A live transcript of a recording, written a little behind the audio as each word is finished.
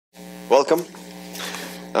Welcome.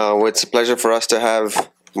 It's a pleasure for us to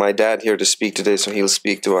have my dad here to speak today, so he'll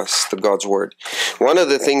speak to us the God's Word. One of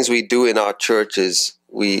the things we do in our church is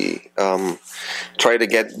we try to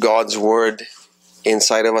get God's Word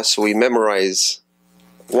inside of us, so we memorize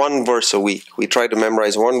one verse a week. We try to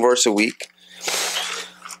memorize one verse a week.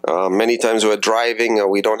 Many times we're driving or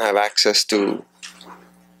we don't have access to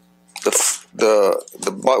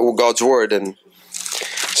the God's Word, and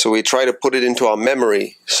so we try to put it into our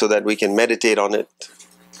memory so that we can meditate on it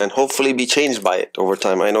and hopefully be changed by it over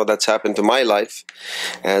time. I know that's happened to my life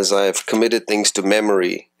as I've committed things to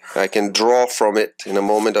memory. I can draw from it in a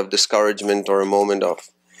moment of discouragement or a moment of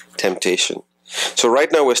temptation. So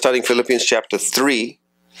right now we're studying Philippians chapter 3.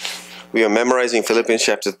 We are memorizing Philippians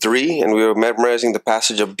chapter 3, and we are memorizing the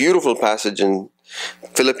passage, a beautiful passage in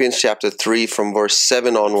Philippians chapter 3 from verse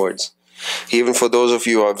 7 onwards. Even for those of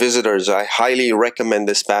you who are visitors, I highly recommend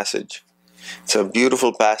this passage. It's a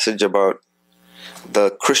beautiful passage about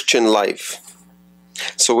the Christian life.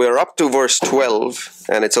 So we're up to verse 12,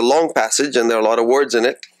 and it's a long passage, and there are a lot of words in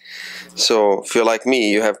it. So if you're like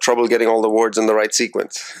me, you have trouble getting all the words in the right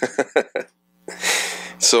sequence.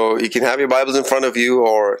 So you can have your Bibles in front of you,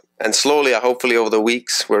 and slowly, hopefully over the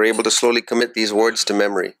weeks, we're able to slowly commit these words to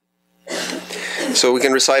memory. So we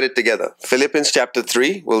can recite it together. Philippians chapter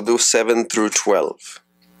 3, we'll do 7 through 12.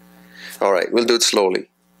 All right, we'll do it slowly.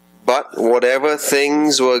 But whatever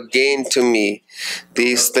things were gained to me,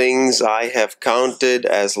 these things I have counted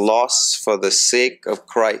as loss for the sake of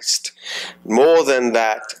Christ. More than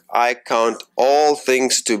that, I count all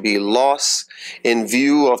things to be loss in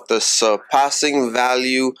view of the surpassing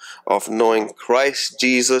value of knowing Christ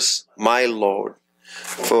Jesus, my Lord,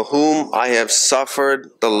 for whom I have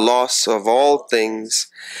suffered the loss of all things,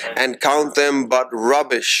 and count them but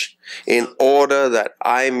rubbish, in order that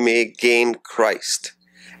I may gain Christ,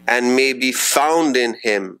 and may be found in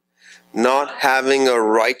him, not having a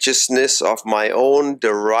righteousness of my own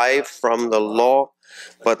derived from the law,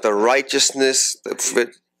 but the righteousness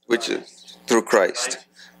which is through Christ,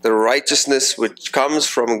 the righteousness which comes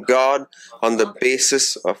from God on the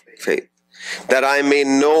basis of faith, that I may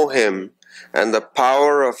know him, and the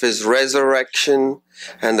power of his resurrection,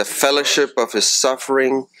 and the fellowship of his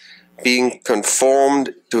suffering, being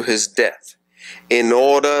conformed to his death, in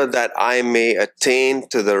order that I may attain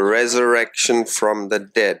to the resurrection from the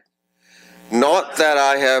dead. Not that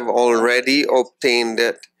I have already obtained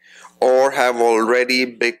it, or have already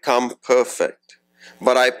become perfect,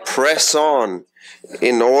 but I press on,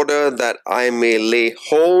 in order that I may lay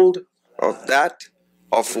hold of that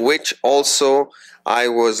of which also I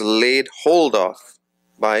was laid hold of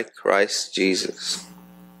by Christ Jesus.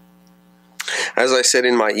 As I said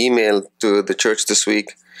in my email to the church this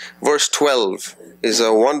week, verse 12 is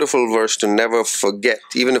a wonderful verse to never forget,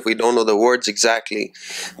 even if we don't know the words exactly,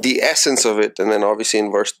 the essence of it. And then obviously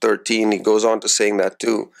in verse 13, he goes on to saying that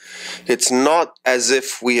too. It's not as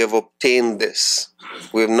if we have obtained this.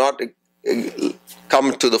 We have not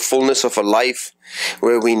come to the fullness of a life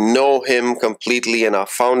where we know him completely and are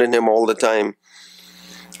found in him all the time,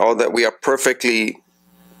 or that we are perfectly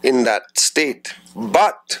in that state.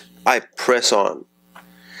 But I press on.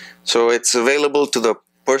 So it's available to the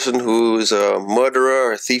person who is a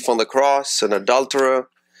murderer, a thief on the cross, an adulterer,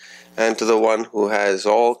 and to the one who has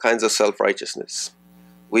all kinds of self-righteousness.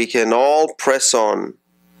 We can all press on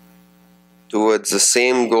towards the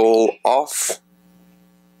same goal of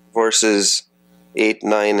verses 8,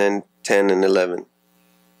 9, and 10, and 11.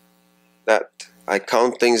 That I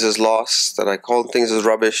count things as loss, that I call things as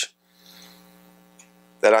rubbish,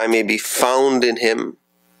 that I may be found in him,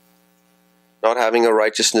 not having a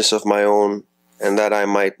righteousness of my own, and that I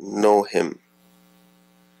might know him.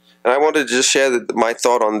 And I wanted to just share my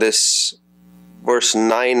thought on this, verse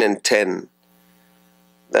 9 and 10,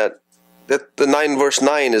 that verse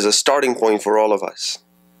 9 is a starting point for all of us.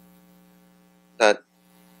 That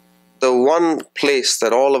the one place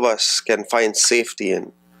that all of us can find safety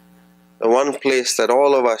in, the one place that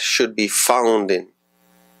all of us should be found in,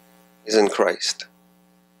 is in Christ.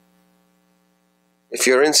 If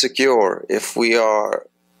you're insecure, if we are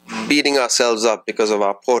beating ourselves up because of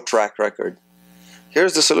our poor track record,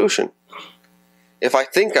 here's the solution. If I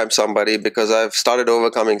think I'm somebody because I've started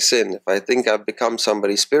overcoming sin, if I think I've become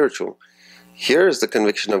somebody spiritual, here's the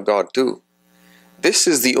conviction of God too. This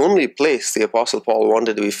is the only place the Apostle Paul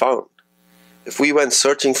wanted to be found. If we went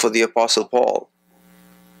searching for the Apostle Paul,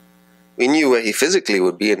 we knew where he physically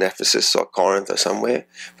would be, in Ephesus or Corinth or somewhere.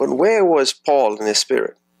 But where was Paul in his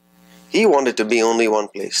spirit? He wanted to be only one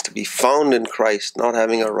place, to be found in Christ, not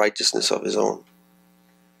having a righteousness of his own.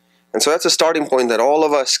 And so that's a starting point, that all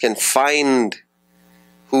of us can find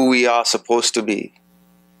who we are supposed to be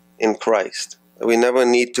in Christ. That we never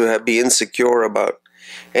need to be insecure about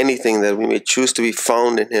anything, that we may choose to be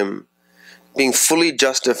found in Him, being fully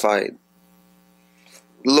justified,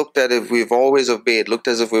 looked at if we've always obeyed, looked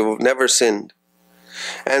as if we've never sinned.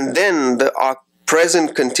 And then our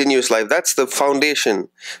present continuous life, that's the foundation,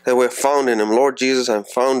 that we're found in Him. Lord Jesus, I'm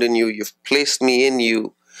found in You. You've placed me in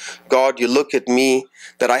You. God, You look at me,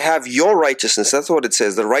 that I have Your righteousness. That's what it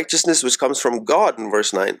says, the righteousness which comes from God in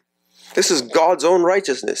verse 9. This is God's own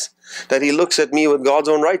righteousness, that He looks at me with God's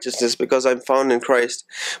own righteousness because I'm found in Christ.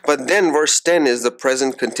 But then verse 10 is the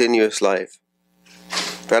present continuous life,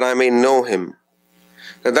 that I may know Him.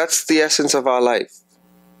 That's the essence of our life,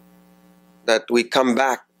 that we come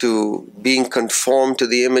back to being conformed to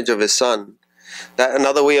the image of His Son. That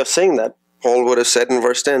another way of saying that, Paul would have said in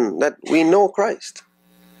verse 10, that we know Christ,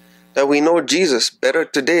 that we know Jesus better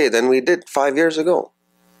today than we did 5 years ago.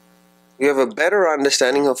 We have a better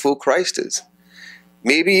understanding of who Christ is.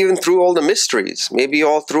 Maybe even through all the mysteries, maybe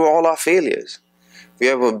all through all our failures. We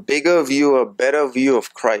have a bigger view, a better view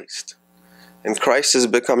of Christ. And Christ is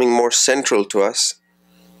becoming more central to us.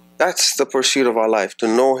 That's the pursuit of our life, to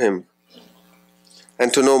know Him.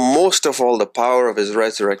 And to know most of all the power of His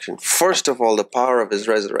resurrection. First of all, the power of His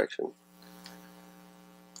resurrection.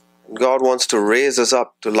 God wants to raise us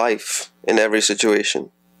up to life in every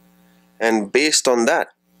situation. And based on that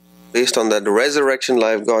resurrection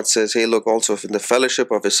life, God says, hey, look, also in the fellowship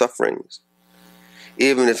of His sufferings,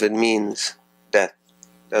 even if it means death,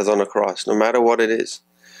 as on a cross, no matter what it is.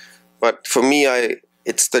 But for me,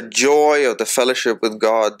 it's the joy of the fellowship with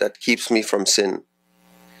God that keeps me from sin.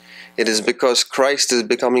 It is because Christ is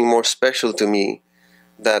becoming more special to me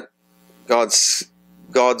that God's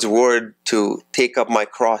word to take up my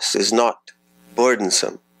cross is not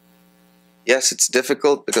burdensome. Yes, it's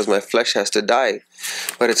difficult because my flesh has to die,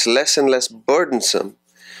 but it's less and less burdensome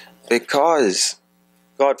because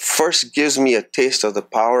God first gives me a taste of the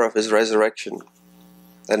power of His resurrection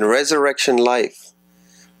and resurrection life,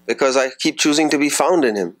 because I keep choosing to be found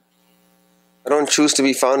in Him. I don't choose to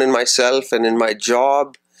be found in myself and in my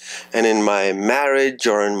job and in my marriage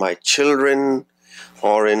or in my children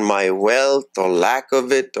or in my wealth or lack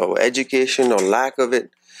of it or education or lack of it.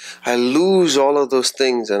 I lose all of those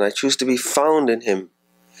things and I choose to be found in Him.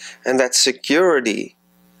 And that security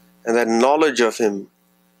and that knowledge of Him,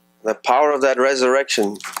 the power of that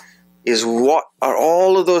resurrection is what are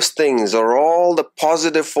all of those things, are all the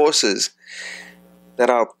positive forces that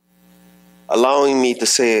are allowing me to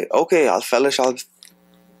say, okay, I'll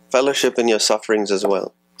fellowship in Your sufferings as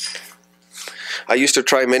well. I used to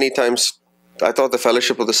try many times. I thought the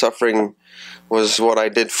fellowship of the suffering was what I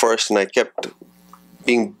did first, and I kept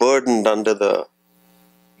being burdened under the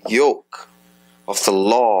yoke of the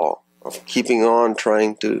law, of keeping on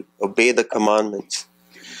trying to obey the commandments.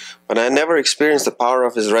 But I never experienced the power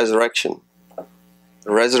of His resurrection,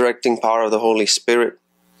 the resurrecting power of the Holy Spirit,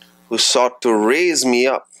 who sought to raise me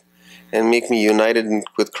up and make me united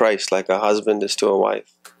with Christ like a husband is to a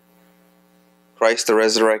wife. Christ the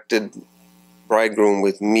resurrected bridegroom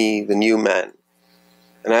with me, the new man.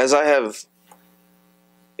 And as I have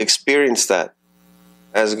experienced that,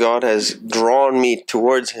 as God has drawn me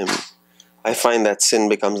towards Him, I find that sin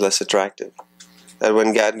becomes less attractive. That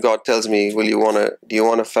when God tells me, do you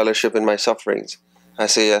want to fellowship in my sufferings? I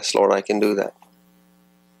say, yes, Lord, I can do that.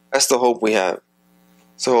 That's the hope we have.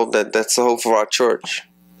 That's the hope for our church,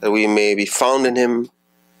 that we may be found in Him,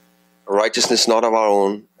 a righteousness not of our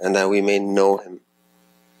own, and that we may know Him.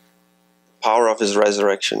 The power of His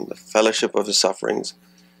resurrection, the fellowship of His sufferings,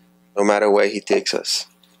 no matter where He takes us.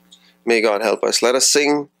 May God help us. Let us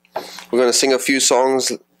sing. We're going to sing a few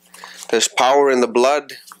songs. There's power in the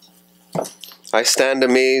blood. I stand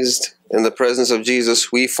amazed in the presence of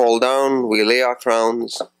Jesus. We fall down. We lay our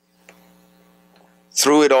crowns.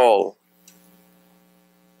 Through it all,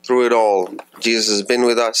 Jesus has been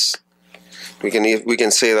with us. We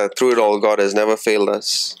can say that through it all, God has never failed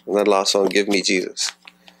us. And that last song, Give Me Jesus.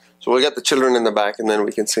 So we'll get the children in the back and then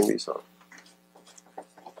we can sing these songs.